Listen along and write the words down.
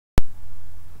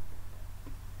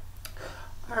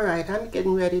Alright, I'm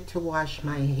getting ready to wash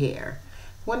my hair.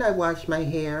 When I wash my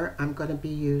hair, I'm going to be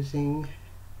using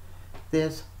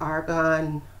this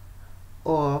Argan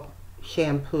Oil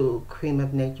shampoo, Cream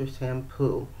of Nature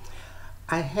shampoo.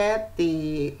 I had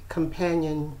the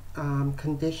companion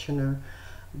conditioner,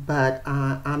 but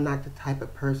I'm not the type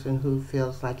of person who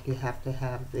feels like you have to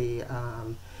have the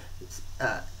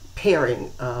uh,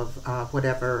 pairing of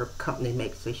whatever company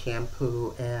makes the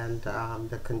shampoo and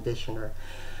the conditioner.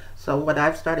 So what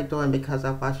I've started doing, because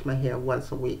I wash my hair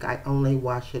once a week, I only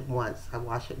wash it once. I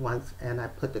wash it once and I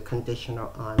put the conditioner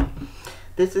on.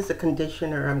 This is a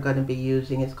conditioner I'm going to be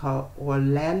using. It's called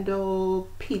Orlando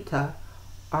Pita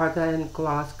Argan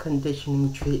Gloss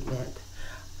Conditioning Treatment.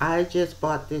 I just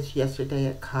bought this yesterday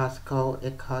at Costco.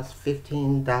 It cost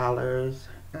 $15.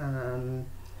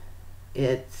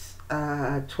 It's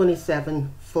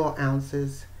 27 full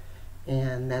ounces,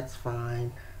 and that's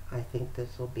fine. I think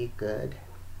this will be good.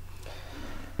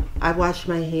 I wash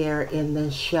my hair in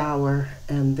the shower,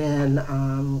 and then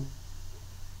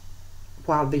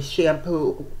while the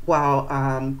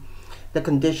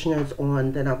conditioner's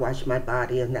on, then I wash my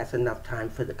body, and that's enough time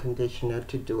for the conditioner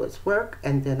to do its work,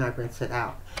 and then I rinse it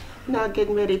out. Now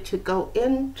getting ready to go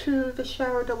into the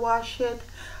shower to wash it.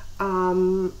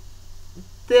 Um,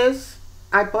 this,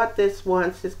 I bought this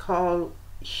once. It's called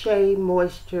Shea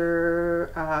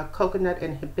Moisture Coconut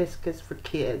and Hibiscus for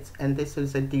Kids, and this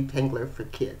is a detangler for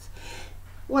kids.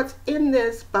 What's in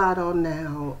this bottle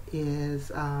now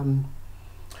is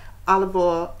olive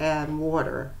oil and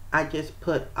water. I just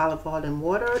put olive oil and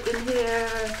water in here.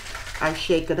 I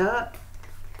shake it up,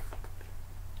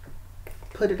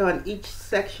 put it on each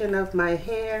section of my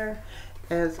hair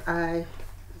as I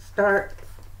start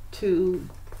to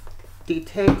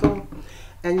detangle.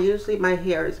 And usually my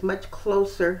hair is much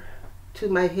closer to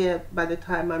my head by the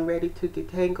time I'm ready to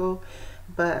detangle.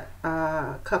 But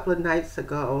a couple of nights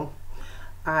ago,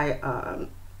 I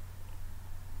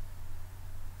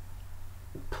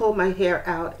pulled my hair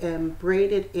out and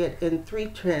braided it in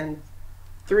three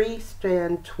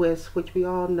strand twists, which we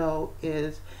all know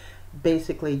is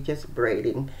basically just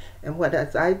braiding. And what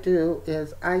as I do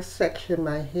is I section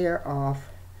my hair off,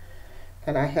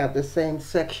 and I have the same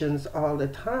sections all the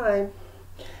time.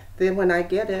 Then when I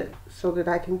get it so that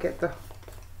I can get the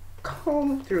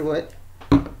comb through it,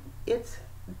 it's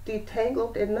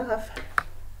detangled enough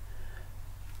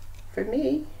for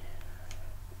me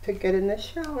to get in the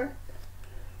shower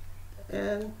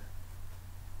and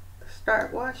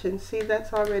start washing. See,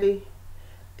 that's already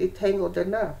detangled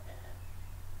enough.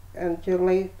 And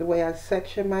generally the way I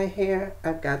section my hair,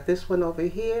 I've got this one over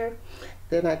here,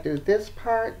 then I do this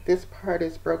part is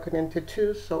broken into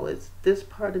two, so it's this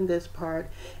part and this part.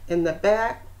 In the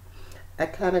back, I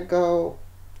kind of go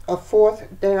a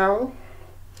fourth down,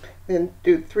 then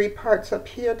do 3 parts up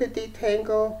here to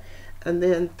detangle, and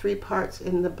then 3 parts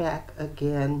in the back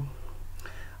again.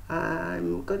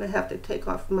 I'm gonna have to take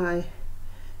off my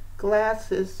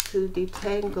glasses to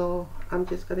detangle. I'm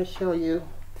just gonna show you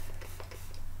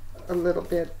a little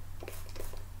bit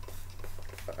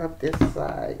of this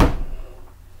side.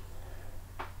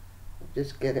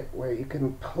 Just get it where you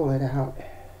can pull it out.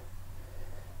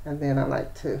 And then I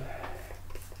like to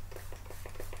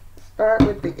start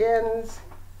with the ends.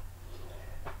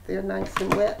 They're nice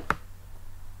and wet.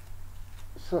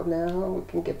 So now we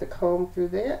can get the comb through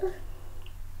there.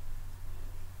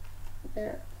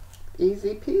 There,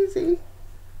 easy peasy.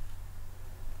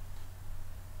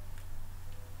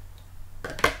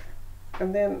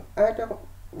 And then I don't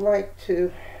like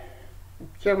to,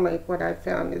 generally what I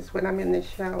found is when I'm in the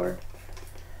shower,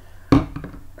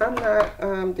 I'm not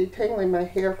detangling my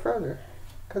hair further,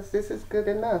 because this is good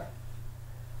enough.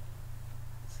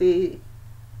 See,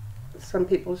 some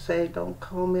people say don't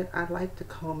comb it. I like to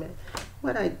comb it.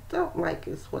 What I don't like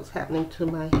is what's happening to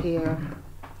my hair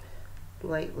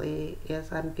lately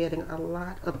is I'm getting a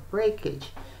lot of breakage,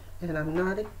 and I'm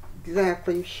not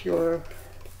exactly sure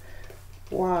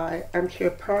why. I'm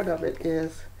sure part of it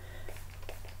is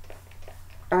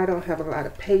I don't have a lot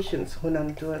of patience when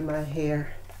I'm doing my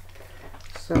hair,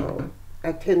 so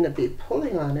I tend to be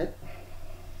pulling on it,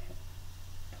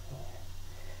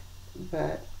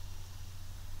 but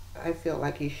I feel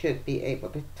like you should be able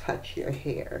to touch your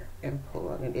hair and pull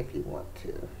on it if you want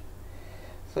to.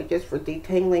 So just for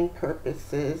detangling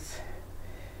purposes,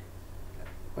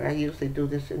 where I usually do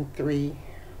this in 3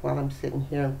 while I'm sitting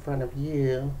here in front of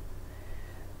you,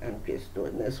 I'm just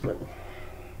doing this one.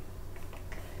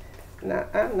 Now,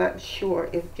 I'm not sure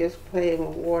if just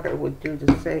plain water would do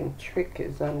the same trick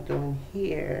as I'm doing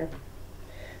here,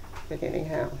 but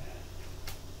anyhow,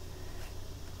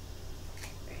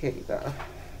 here you go.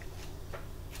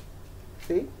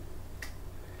 See?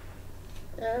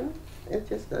 And it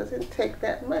just doesn't take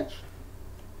that much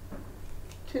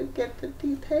to get the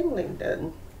detangling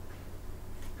done.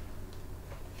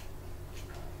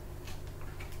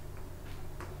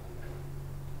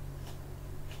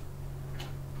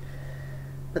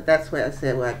 But that's why I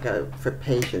said, well, I go for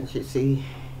patience. You see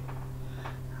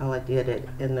how I did it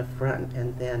in the front,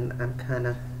 and then I'm kind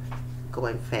of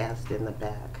going fast in the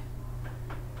back.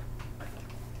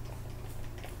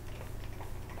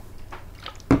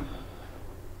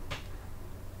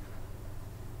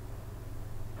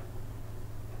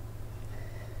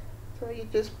 So you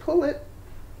just pull it,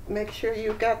 make sure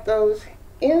you got those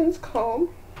ends combed.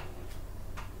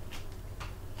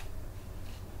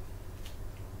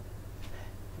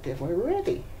 Then we're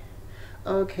ready.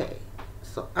 Okay,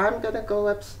 so I'm gonna go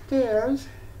upstairs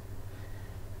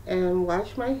and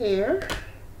wash my hair,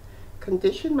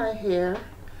 condition my hair,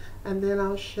 and then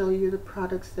I'll show you the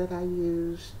products that I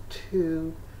use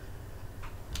to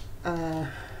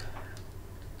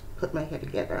put my hair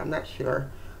together. I'm not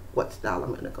sure what style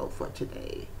I'm gonna go for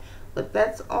today, but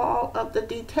that's all of the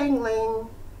detangling.